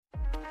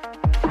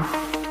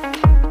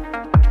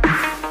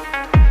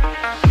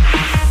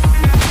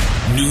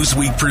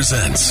Newsweek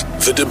presents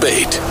The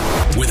Debate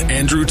with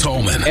Andrew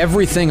Tolman.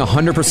 Everything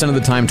 100% of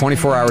the time,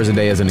 24 hours a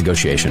day is a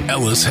negotiation.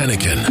 Ellis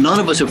Hennigan. None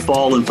of us have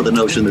fallen for the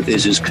notion that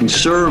this is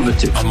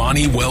conservative.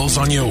 Amani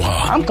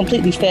Wells-Onyoha. I'm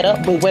completely fed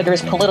up with whether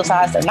it's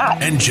politicized or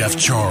not. And Jeff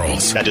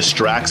Charles. That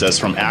distracts us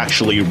from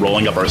actually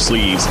rolling up our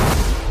sleeves.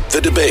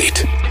 The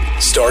Debate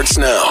starts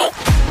now.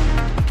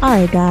 All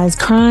right, guys,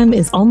 crime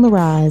is on the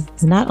rise,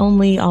 not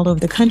only all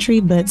over the country,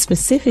 but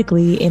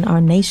specifically in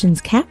our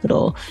nation's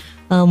capital.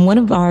 One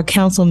of our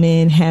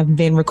councilmen have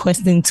been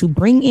requesting to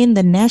bring in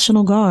the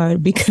National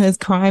Guard because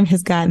crime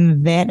has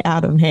gotten that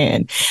out of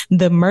hand.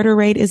 The murder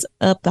rate is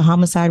up, the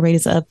homicide rate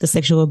is up, the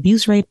sexual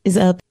abuse rate is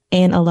up.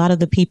 And a lot of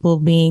the people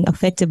being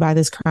affected by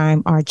this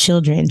crime are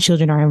children.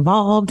 Children are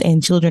involved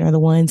and children are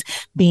the ones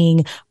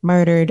being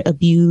murdered,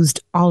 abused,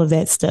 all of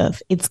that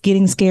stuff. It's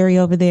getting scary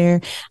over there.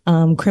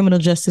 Criminal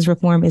justice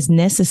reform is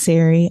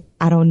necessary.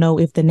 I don't know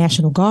if the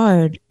National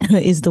Guard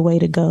is the way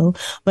to go,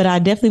 but I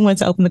definitely want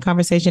to open the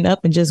conversation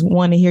up and just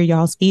want to hear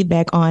y'all's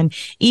feedback on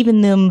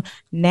even them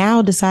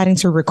now deciding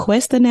to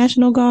request the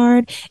National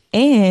Guard.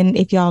 And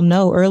if y'all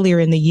know, earlier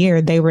in the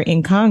year, they were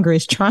in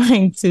Congress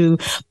trying to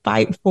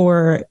fight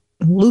for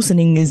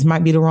loosening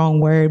might be the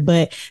wrong word,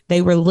 but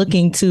they were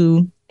looking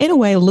to, in a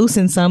way,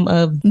 loosen some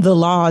of the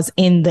laws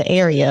in the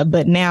area.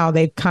 But now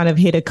they've kind of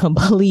hit a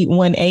complete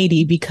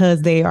 180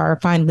 because they are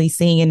finally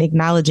seeing and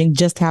acknowledging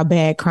just how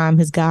bad crime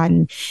has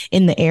gotten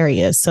in the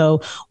area.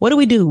 So what do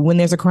we do when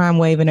there's a crime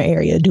wave in an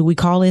area? Do we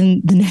call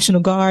in the National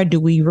Guard? Do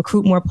we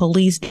recruit more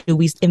police? Do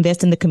we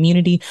invest in the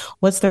community?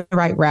 What's the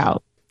right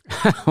route?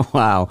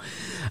 Wow.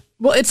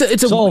 Well, it's a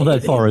solve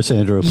that for us,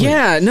 Andrew. Please.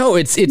 Yeah, no,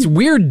 it's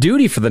weird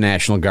duty for the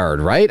National Guard,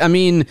 right? I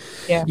mean,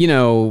 You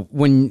know,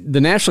 when the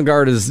National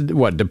Guard is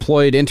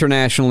deployed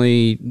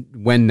internationally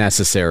when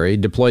necessary,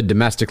 deployed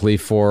domestically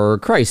for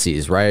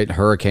crises, right?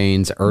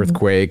 Hurricanes,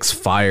 earthquakes,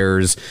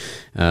 fires,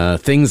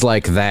 things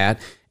like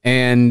that,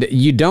 and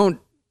you don't,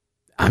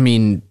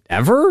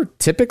 ever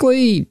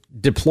typically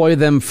deploy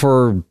them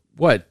for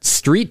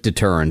street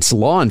deterrence.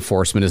 Law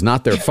enforcement is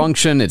not their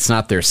function. It's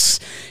not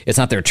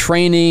their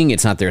training.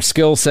 It's not their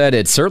skill set.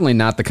 It's certainly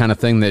not the kind of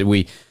thing that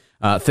we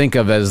think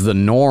of as the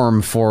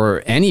norm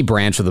for any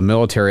branch of the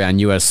military on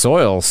U.S.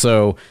 soil.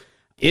 So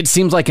it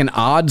seems like an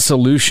odd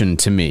solution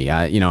to me.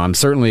 I'm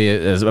certainly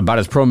about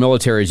as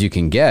pro-military as you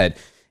can get,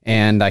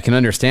 and I can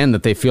understand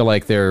that they feel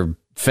like they're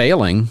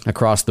failing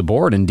across the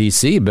board in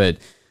D.C., but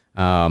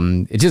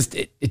it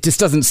just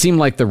doesn't seem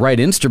like the right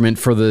instrument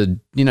for the,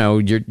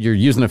 you're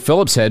using a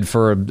Phillips head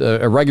for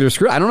a regular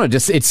screw. I don't know.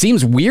 It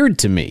seems weird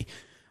to me.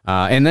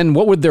 And then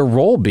what would their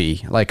role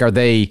be? Like, are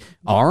they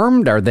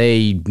armed? Are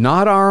they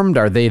not armed?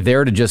 Are they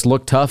there to just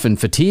look tough in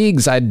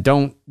fatigues? I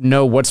don't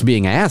know what's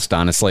being asked,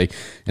 honestly.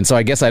 And so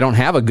I guess I don't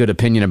have a good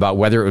opinion about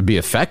whether it would be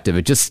effective.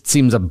 It just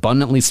seems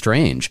abundantly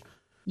strange.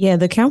 Yeah,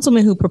 the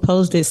councilman who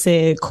proposed it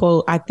said,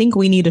 quote, "I think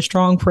we need a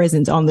strong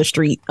presence on the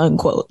street,"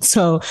 unquote.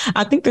 So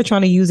I think they're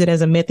trying to use it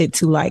as a method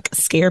to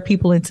scare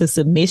people into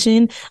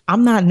submission.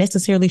 I'm not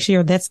necessarily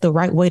sure that's the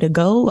right way to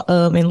go.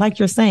 And like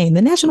you're saying,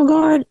 the National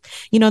Guard,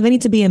 they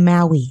need to be in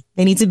Maui.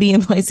 They need to be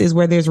in places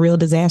where there's real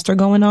disaster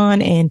going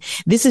on. And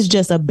this is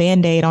just a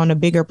Band-Aid on a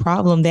bigger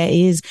problem that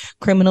is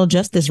criminal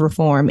justice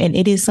reform. And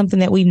it is something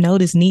that we've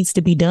noticed needs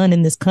to be done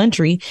in this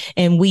country.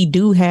 And we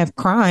do have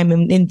crime.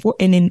 And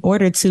in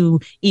order to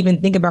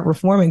even think about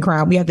reforming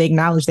crime, we have to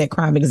acknowledge that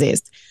crime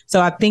exists.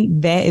 So I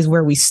think that is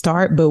where we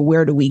start. But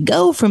where do we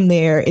go from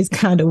there is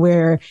kind of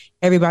where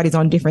everybody's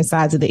on different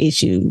sides of the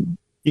issue.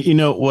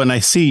 When I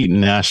see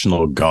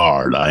National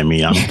Guard, I'm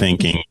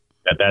thinking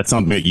that's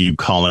something that you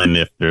call in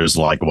if there's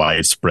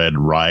widespread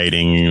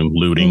rioting,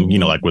 looting,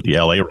 like with the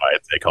LA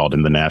riots, they called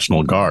in the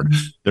National Guard.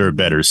 They're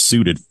better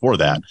suited for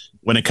that.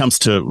 When it comes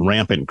to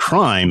rampant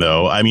crime,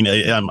 though,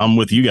 I'm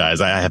with you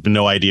guys. I have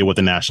no idea what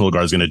the National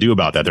Guard is going to do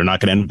about that. They're not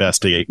going to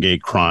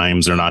investigate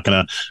crimes. They're not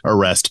going to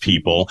arrest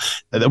people.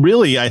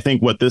 Really, I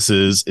think what this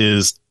is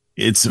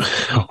it's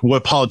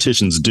what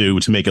politicians do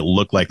to make it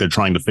look like they're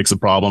trying to fix a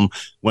problem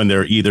when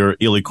they're either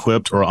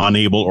ill-equipped or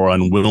unable or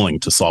unwilling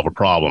to solve a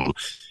problem.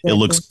 It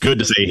looks good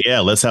to say, yeah,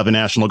 let's have the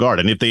National Guard.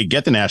 And if they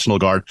get the National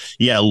Guard,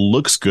 yeah, it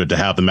looks good to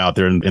have them out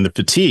there in the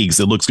fatigues.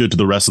 It looks good to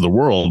the rest of the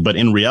world. But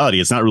in reality,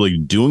 it's not really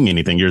doing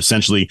anything. You're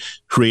essentially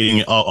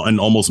creating an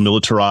almost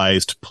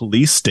militarized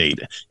police state.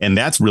 And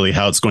that's really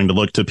how it's going to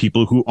look to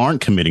people who aren't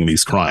committing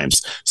these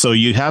crimes. So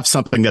you have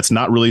something that's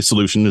not really a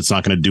solution. It's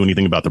not going to do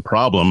anything about the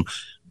problem,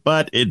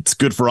 but it's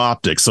good for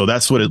optics. So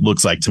that's what it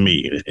looks like to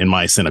me in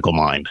my cynical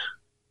mind.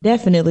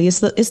 Definitely. It's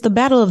the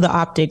battle of the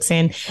optics.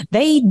 And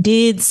they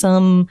did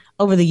some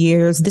over the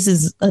years. This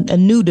is a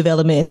new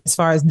development as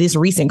far as this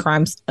recent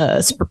crime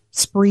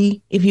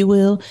spree, if you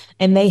will.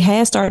 And they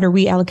have started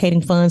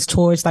reallocating funds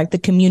towards the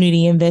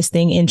community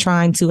investing and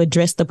trying to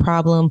address the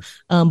problem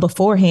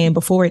beforehand,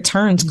 before it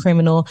turns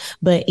criminal.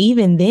 But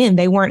even then,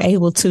 they weren't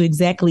able to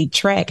exactly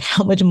track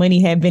how much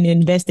money had been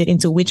invested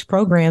into which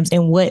programs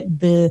and what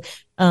the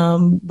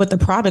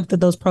product of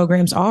those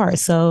programs are.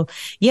 So,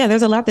 yeah,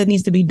 there's a lot that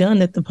needs to be done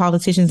that the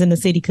politicians in the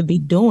city could be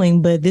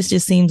doing. But this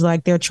just seems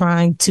like they're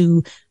trying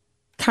to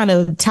kind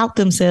of tout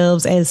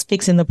themselves as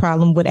fixing the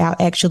problem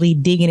without actually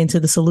digging into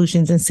the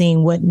solutions and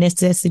seeing what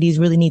necessities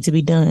really need to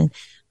be done.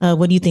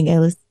 What do you think,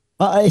 Ellis?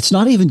 It's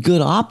not even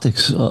good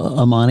optics,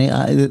 Amani.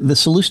 The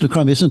solution to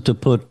crime isn't to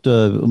put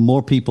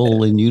more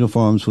people in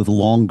uniforms with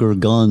longer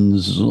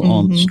guns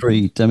on the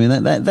street. I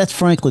mean, that's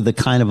frankly the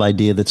kind of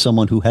idea that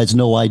someone who has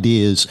no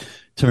ideas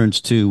turns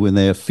to when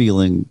they're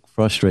feeling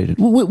frustrated,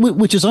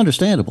 which is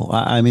understandable.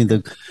 I mean,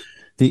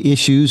 the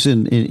issues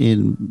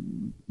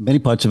in many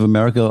parts of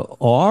America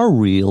are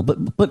real,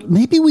 but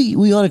maybe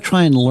we ought to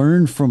try and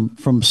learn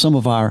from some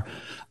of our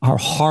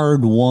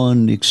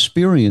hard-won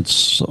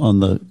experience on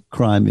the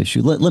crime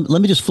issue.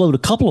 Let me just float a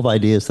couple of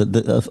ideas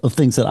of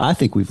things that I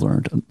think we've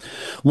learned.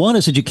 One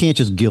is that you can't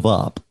just give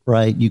up,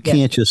 right? You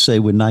can't just say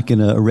we're not going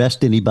to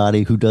arrest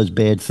anybody who does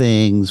bad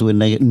things. We're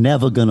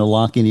never going to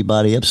lock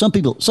anybody up. Some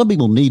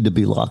people need to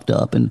be locked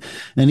up, and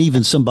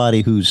even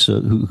somebody who's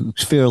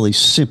fairly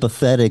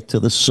sympathetic to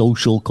the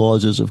social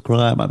causes of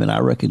crime. I mean, I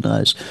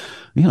recognize,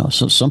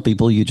 so some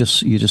people you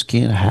just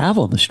can't have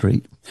on the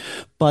street.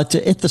 But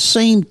at the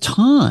same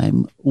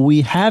time,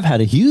 we have had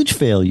a huge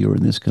failure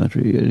in this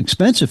country, an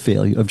expensive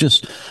failure of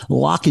just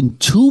locking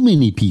too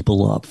many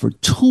people up for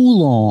too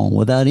long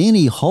without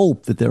any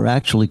hope that they're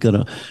actually going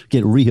to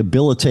get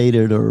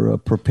rehabilitated or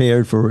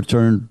prepared for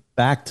return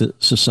back to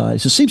society.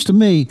 So it seems to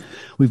me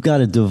we've got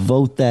to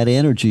devote that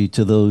energy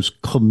to those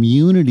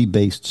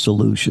community-based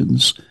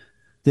solutions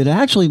that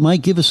actually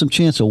might give us some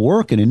chance of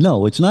working. And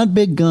no, it's not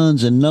big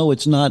guns, and no,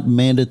 it's not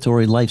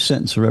mandatory life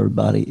sentence for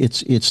everybody.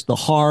 It's the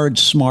hard,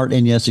 smart,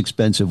 and yes,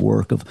 expensive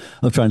work of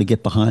trying to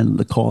get behind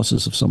the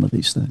causes of some of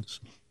these things.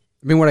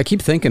 I mean, what I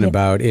keep thinking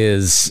about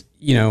is,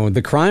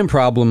 the crime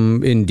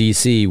problem in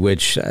D.C.,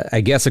 which I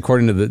guess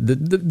according to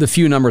the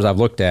few numbers I've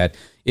looked at,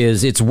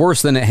 is it's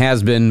worse than it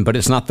has been, but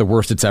it's not the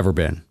worst it's ever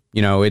been.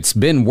 It's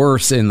been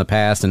worse in the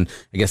past, and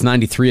I guess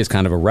 93 is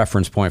kind of a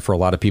reference point for a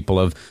lot of people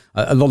of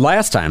the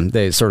last time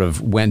they sort of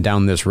went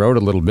down this road a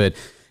little bit.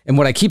 And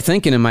what I keep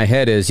thinking in my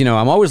head is,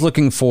 I'm always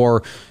looking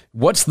for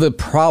what's the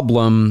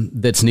problem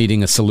that's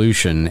needing a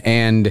solution,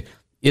 and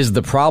is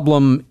the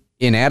problem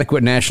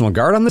inadequate National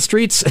Guard on the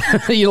streets?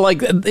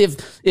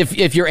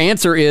 If your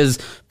answer is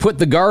put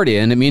the Guard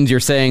in, it means you're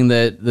saying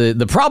that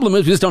the problem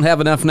is we just don't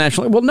have enough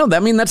national. Well, no,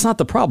 that's not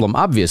the problem.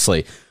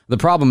 Obviously, the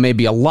problem may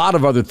be a lot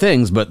of other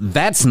things, but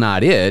that's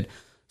not it.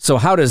 So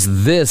how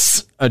does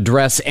this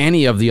address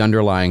any of the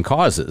underlying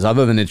causes,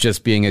 other than it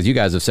just being, as you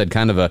guys have said,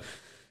 kind of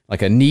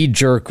a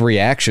knee-jerk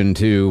reaction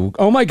to,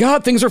 oh my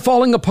God, things are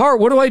falling apart.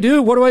 What do I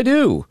do? What do I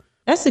do?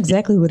 That's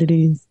exactly what it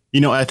is.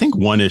 I think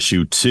one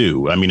issue,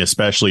 too,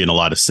 especially in a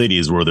lot of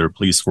cities where their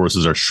police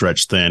forces are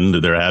stretched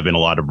thin, there have been a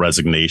lot of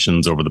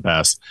resignations over the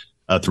past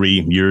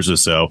 3 years or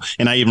so.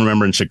 And I even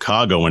remember in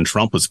Chicago when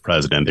Trump was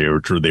president, they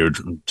were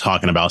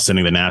talking about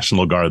sending the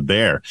National Guard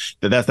there.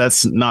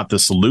 That's not the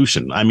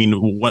solution. I mean,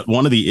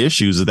 one of the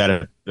issues is that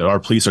if our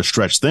police are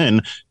stretched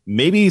thin,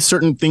 maybe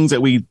certain things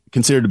that we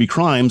consider to be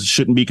crimes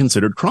shouldn't be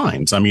considered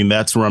crimes. I mean,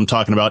 that's where I'm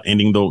talking about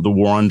ending the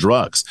war on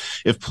drugs.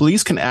 If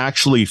police can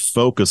actually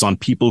focus on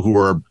people who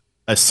are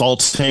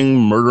assaulting,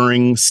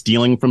 murdering,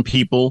 stealing from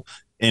people,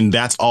 and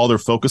that's all they're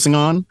focusing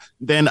on,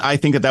 then I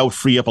think that would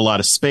free up a lot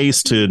of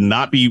space to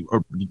not be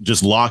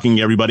just locking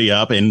everybody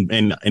up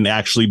and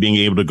actually being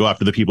able to go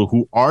after the people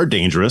who are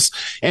dangerous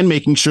and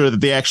making sure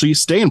that they actually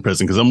stay in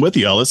prison. Because I'm with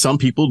you, Ellis, some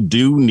people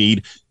do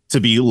need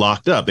to be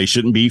locked up. They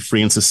shouldn't be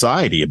free in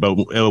society. But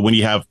when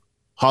you have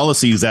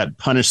policies that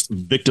punish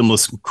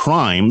victimless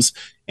crimes,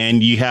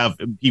 and you have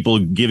people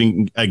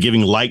giving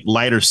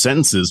lighter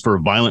sentences for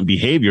violent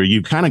behavior,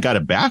 you kind of got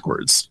it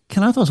backwards.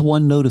 Can I toss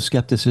one note of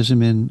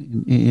skepticism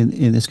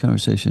in this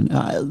conversation?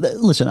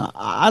 Listen,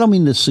 I don't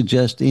mean to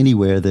suggest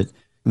anywhere that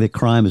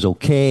crime is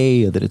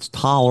okay, or that it's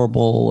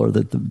tolerable, or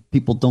that the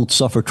people don't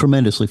suffer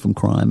tremendously from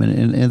crime,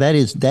 and that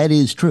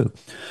is true.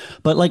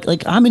 But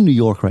like I'm in New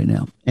York right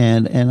now,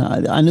 and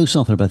I knew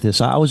something about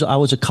this. I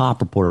was a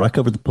cop reporter. I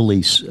covered the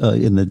police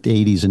in the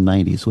 80s and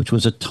 90s, which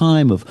was a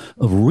time of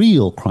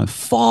real crime,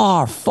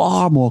 far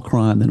more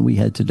crime than we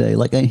had today.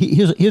 Like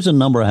here's a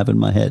number I have in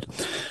my head.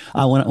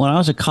 When I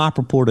was a cop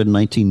reporter in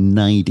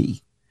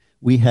 1990,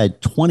 we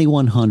had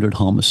 2,100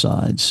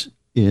 homicides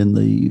in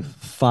the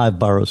 5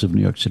 boroughs of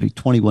New York City,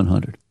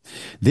 2,100.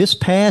 This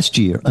past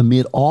year,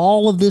 amid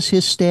all of this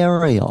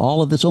hysteria,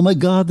 all of this, oh my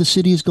God, the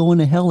city is going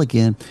to hell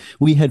again,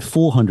 we had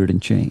 400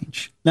 and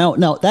change. Now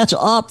that's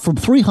up from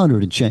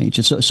 300 and change.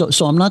 And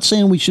so I'm not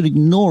saying we should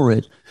ignore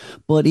it,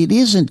 but it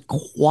isn't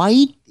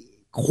quite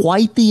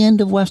the end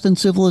of Western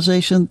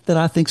civilization that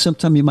I think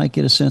sometimes you might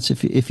get a sense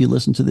if you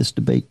listen to this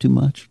debate too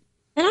much.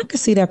 And I could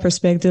see that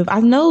perspective.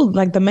 I know,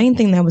 like, the main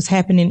thing that was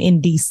happening in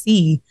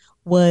D.C.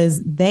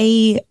 was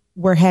they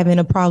were having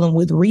a problem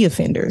with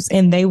reoffenders,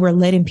 and they were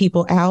letting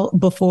people out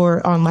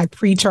before on like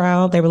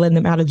pre-trial. They were letting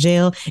them out of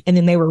jail, and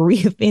then they were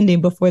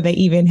reoffending before they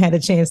even had a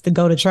chance to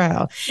go to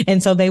trial.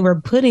 And so they were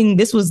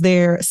this was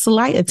their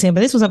slight attempt,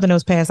 but this was something that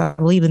was passed, I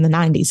believe, in the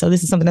 90s. So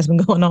this is something that's been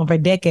going on for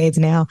decades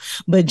now.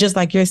 But just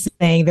like you're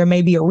saying, there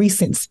may be a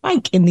recent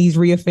spike in these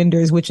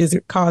reoffenders, which is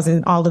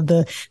causing all of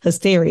the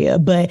hysteria.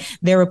 But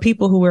there were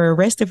people who were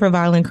arrested for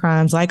violent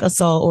crimes like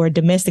assault, or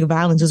domestic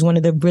violence is one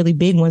of the really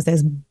big ones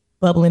that's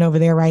bubbling over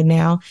there right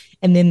now.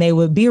 And then they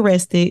would be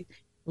arrested,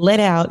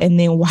 let out, and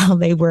then while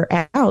they were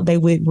out, they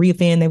would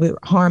reoffend, they would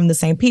harm the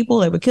same people,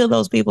 they would kill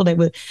those people, they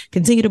would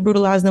continue to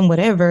brutalize them,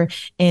 whatever.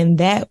 And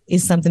that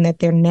is something that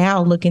they're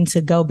now looking to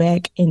go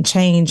back and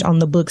change on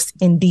the books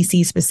in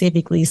DC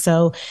specifically.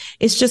 So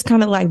it's just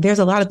kind of like there's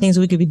a lot of things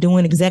we could be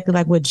doing, exactly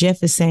like what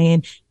Jeff is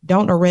saying.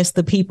 Don't arrest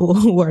the people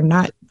who are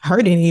not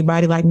hurting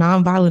anybody. Like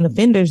nonviolent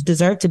offenders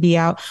deserve to be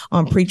out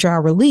on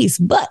pretrial release,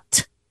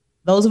 but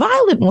those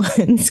violent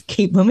ones,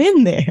 keep them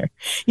in there.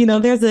 You know,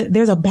 there's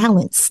a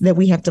balance that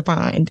we have to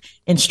find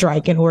and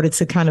strike in order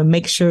to kind of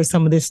make sure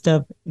some of this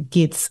stuff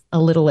gets a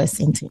little less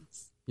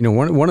intense. You know,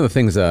 one of the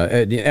things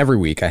every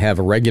week I have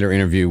a regular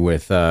interview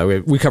with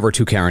we cover a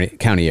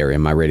 2-county area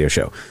in my radio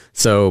show.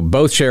 So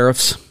both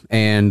sheriffs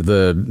and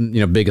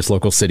the biggest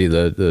local city,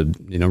 the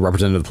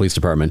representative of the police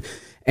department.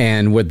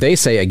 And what they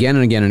say again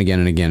and again and again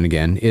and again and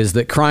again is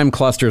that crime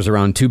clusters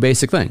around two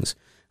basic things.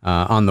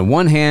 On the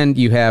one hand,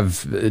 you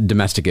have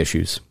domestic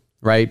issues,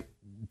 right?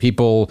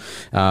 People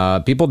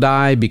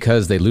die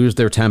because they lose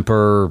their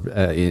temper,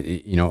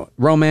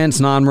 romance,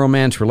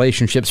 non-romance,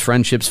 relationships,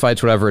 friendships,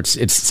 fights, whatever.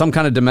 It's some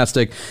kind of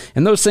domestic.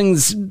 And those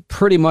things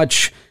pretty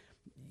much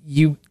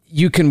you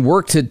can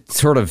work to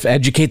sort of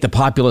educate the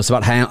populace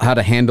about how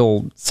to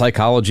handle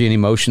psychology and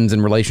emotions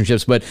and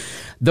relationships. But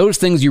those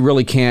things you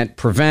really can't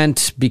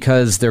prevent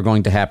because they're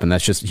going to happen.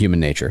 That's just human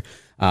nature.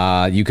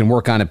 You can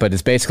work on it, but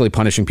it's basically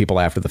punishing people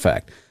after the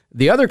fact.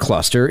 The other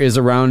cluster is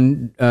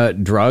around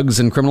drugs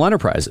and criminal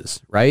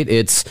enterprises, right?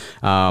 It's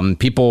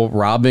people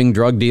robbing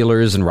drug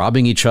dealers and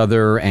robbing each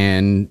other.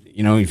 And,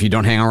 if you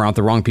don't hang around with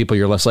the wrong people,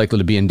 you're less likely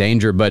to be in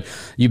danger. But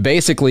you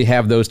basically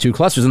have those two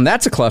clusters, and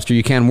that's a cluster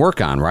you can work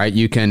on, right?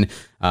 You can,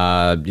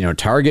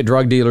 target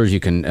drug dealers. You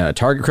can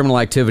target criminal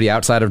activity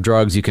outside of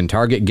drugs. You can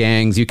target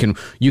gangs. You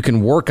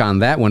can work on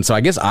that one. So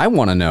I guess I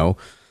want to know,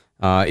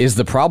 is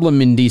the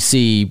problem in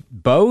D.C.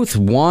 both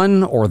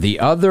one or the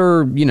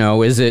other?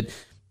 Is it,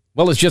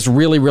 well, it's just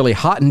really, really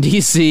hot in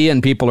D.C.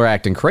 and people are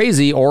acting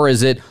crazy? Or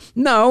is it,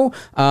 no,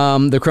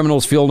 the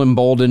criminals feel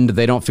emboldened.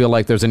 They don't feel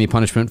like there's any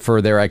punishment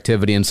for their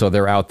activity. And so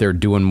they're out there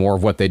doing more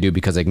of what they do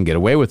because they can get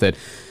away with it.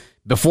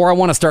 Before I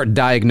want to start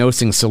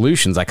diagnosing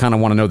solutions, I kind of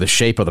want to know the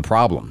shape of the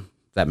problem.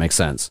 If that makes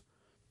sense.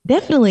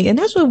 Definitely. And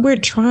that's what we're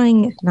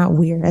trying, not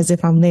we're as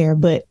if I'm there,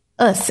 but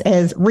us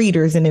as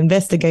readers and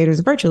investigators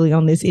virtually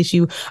on this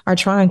issue are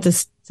trying to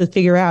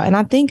figure out. And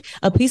I think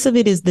a piece of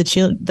it is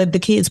the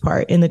kids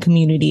part in the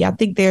community. I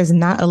think there's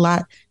not a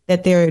lot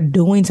that they're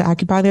doing to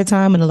occupy their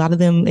time. And a lot of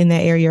them in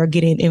that area are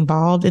getting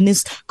involved in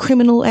this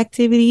criminal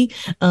activity.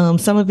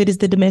 Some of it is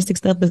the domestic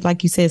stuff, but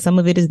like you said, some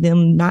of it is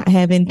them not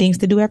having things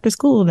to do after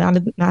school, not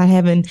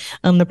having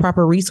the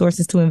proper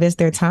resources to invest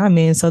their time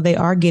in. So they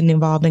are getting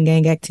involved in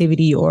gang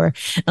activity or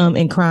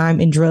in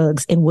crime and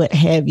drugs and what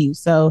have you.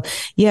 So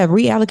yeah,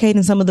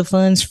 reallocating some of the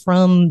funds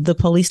from the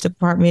police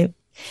department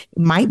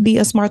might be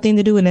a smart thing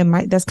to do.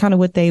 And that's kind of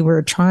what they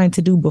were trying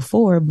to do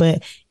before.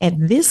 But at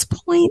this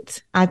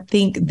point, I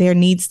think there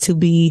needs to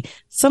be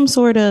some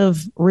sort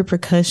of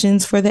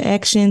repercussions for the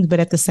actions, but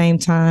at the same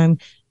time,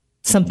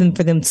 something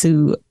for them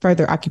to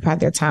further occupy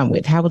their time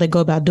with. How will they go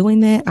about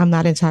doing that? I'm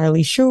not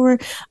entirely sure.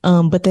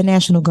 But the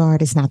National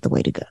Guard is not the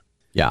way to go.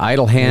 Yeah,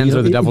 idle hands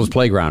are the devil's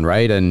playground,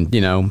 right? And,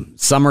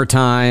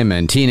 summertime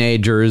and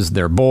teenagers,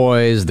 they're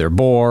boys, they're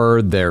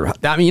bored,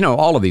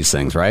 all of these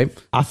things, right?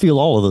 I feel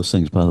all of those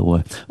things, by the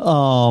way.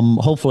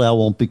 Hopefully I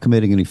won't be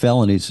committing any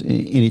felonies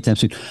anytime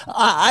soon.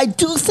 I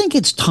do think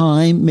it's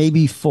time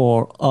maybe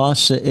for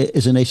us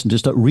as a nation to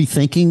start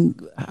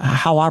rethinking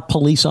how our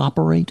police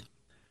operate.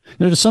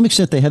 To some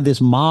extent, they have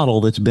this model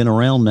that's been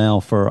around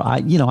now for, I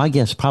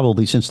guess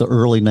probably since the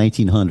early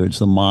 1900s,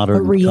 the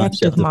modern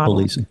reactive concept of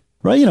policing.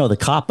 Right,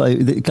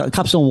 the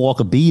cops don't walk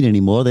a beat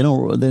anymore.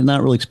 They're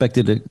not really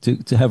expected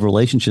to have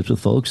relationships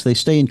with folks. They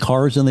stay in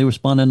cars and they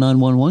respond to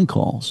 911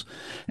 calls,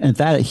 and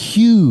that a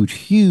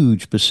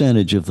huge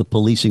percentage of the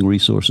policing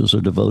resources are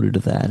devoted to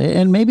that.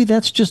 And maybe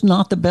that's just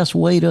not the best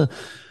way to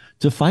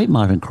fight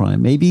modern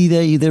crime. Maybe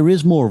there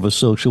is more of a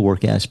social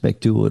work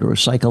aspect to it or a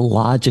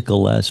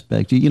psychological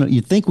aspect.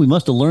 You'd think we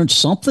must have learned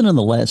something in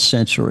the last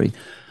century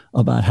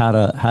about how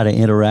to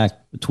interact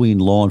between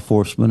law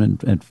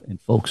enforcement and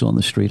folks on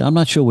the street. I'm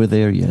not sure we're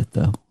there yet,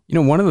 though.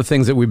 One of the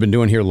things that we've been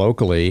doing here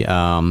locally,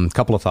 a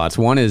couple of thoughts.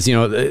 One is,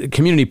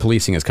 community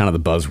policing is kind of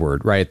the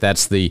buzzword, right?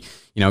 That's the,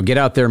 get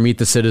out there, meet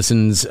the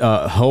citizens,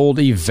 hold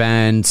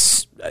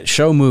events,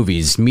 show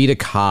movies, meet a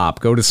cop,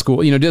 go to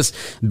school, just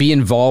be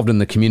involved in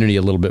the community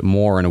a little bit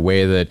more in a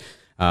way that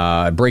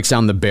It breaks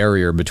down the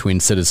barrier between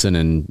citizen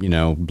and,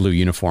 blue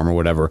uniform or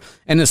whatever.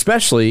 And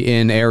especially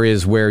in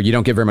areas where you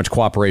don't get very much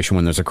cooperation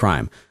when there's a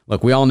crime.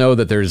 Look, we all know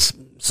that there's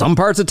some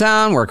parts of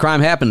town where crime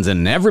happens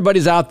and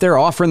everybody's out there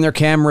offering their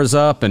cameras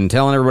up and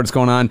telling everybody what's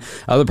going on.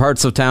 Other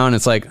parts of town,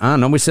 it's like,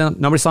 nobody saw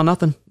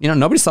nothing.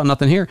 Nobody saw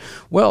nothing here.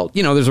 Well,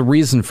 there's a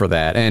reason for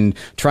that. And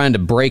trying to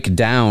break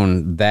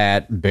down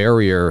that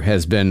barrier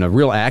has been a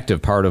real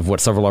active part of what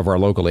several of our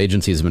local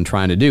agencies have been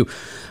trying to do.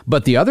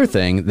 But the other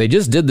thing, they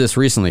just did this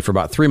recently for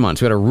about 3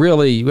 months. We had a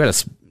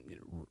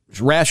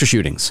rash of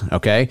shootings,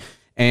 okay?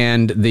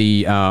 And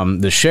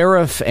the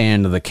sheriff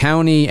and the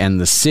county and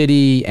the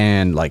city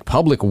and like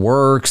public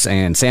works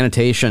and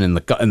sanitation and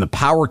the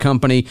power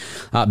company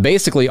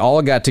basically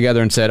all got together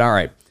and said, all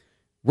right,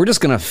 we're just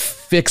going to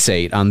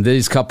fixate on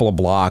these couple of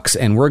blocks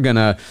and we're going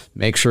to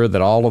make sure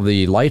that all of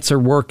the lights are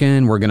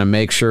working. We're going to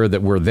make sure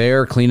that we're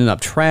there cleaning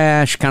up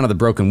trash, kind of the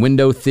broken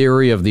window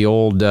theory of the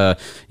old,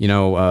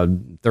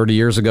 30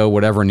 years ago,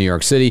 whatever, in New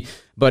York City.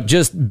 But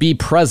just be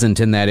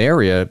present in that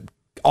area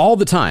all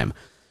the time.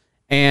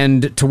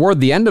 And toward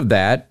the end of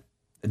that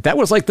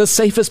was like the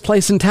safest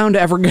place in town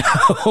to ever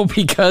go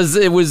because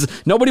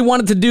nobody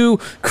wanted to do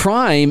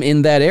crime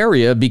in that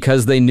area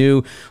because they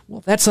knew,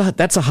 well, that's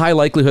a high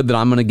likelihood that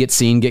I'm going to get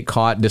seen, get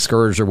caught,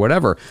 discouraged or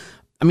whatever.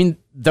 I mean,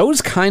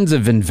 those kinds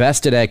of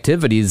invested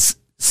activities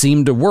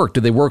seem to work.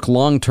 Do they work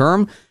long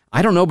term?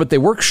 I don't know, but they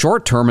work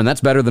short term, and that's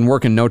better than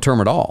working no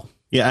term at all.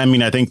 Yeah, I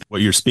mean, I think what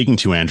you're speaking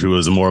to, Andrew,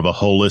 is more of a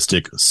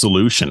holistic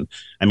solution.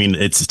 I mean,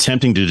 it's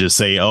tempting to just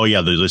say, oh,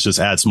 yeah, let's just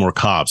add some more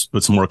cops,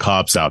 put some more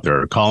cops out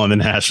there, call in the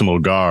National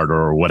Guard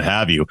or what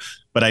have you.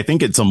 But I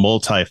think it's a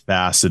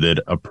multifaceted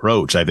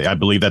approach. I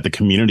believe that the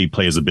community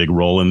plays a big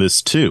role in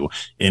this, too,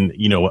 in,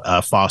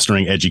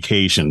 fostering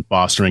education,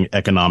 fostering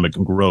economic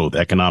growth,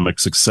 economic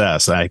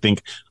success. I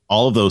think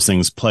all of those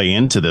things play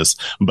into this.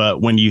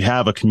 But when you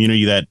have a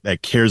community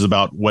that cares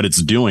about what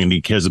it's doing,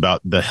 that cares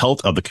about the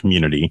health of the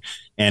community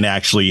and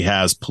actually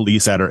has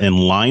police that are in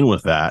line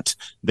with that,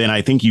 then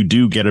I think you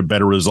do get a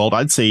better result.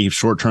 I'd say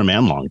short term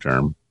and long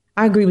term.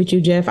 I agree with you,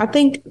 Jeff. I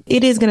think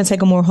it is going to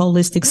take a more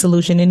holistic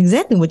solution. And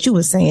exactly what you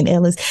were saying,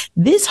 Ellis,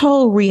 this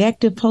whole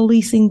reactive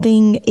policing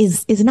thing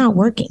is not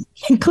working.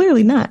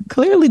 Clearly not.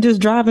 Clearly just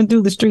driving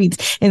through the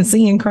streets and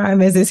seeing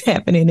crime as it's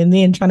happening and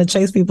then trying to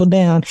chase people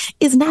down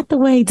is not the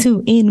way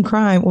to end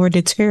crime or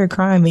deter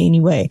crime in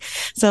any way.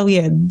 So,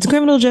 yeah,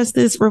 criminal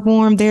justice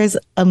reform, there's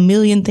a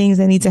million things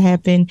that need to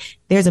happen.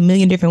 There's a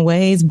million different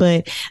ways,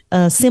 but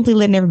simply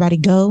letting everybody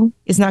go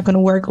is not going to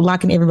work.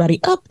 Locking everybody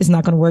up is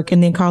not going to work.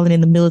 And then calling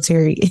in the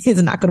military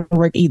is not going to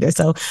work either.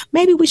 So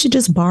maybe we should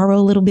just borrow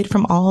a little bit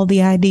from all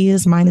the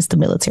ideas minus the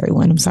military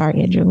one. I'm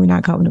sorry, Andrew. We're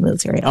not calling the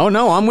military. Oh,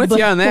 no, I'm with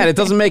you on that. It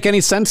doesn't make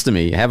any sense to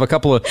me. Have a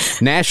couple of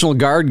National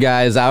Guard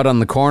guys out on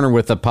the corner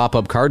with a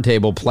pop-up card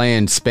table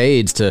playing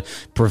spades to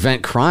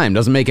prevent crime.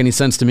 Doesn't make any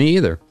sense to me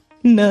either.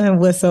 None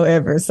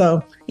whatsoever.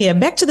 So, yeah,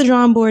 back to the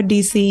drawing board,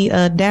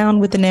 DC. Down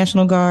with the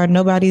National Guard.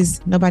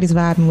 Nobody's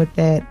vibing with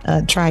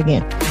that. Try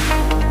again.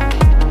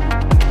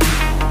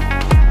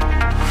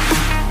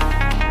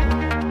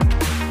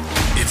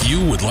 If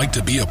you would like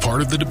to be a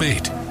part of the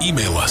debate,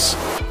 email us,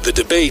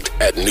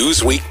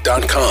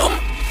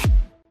 thedebate@newsweek.com.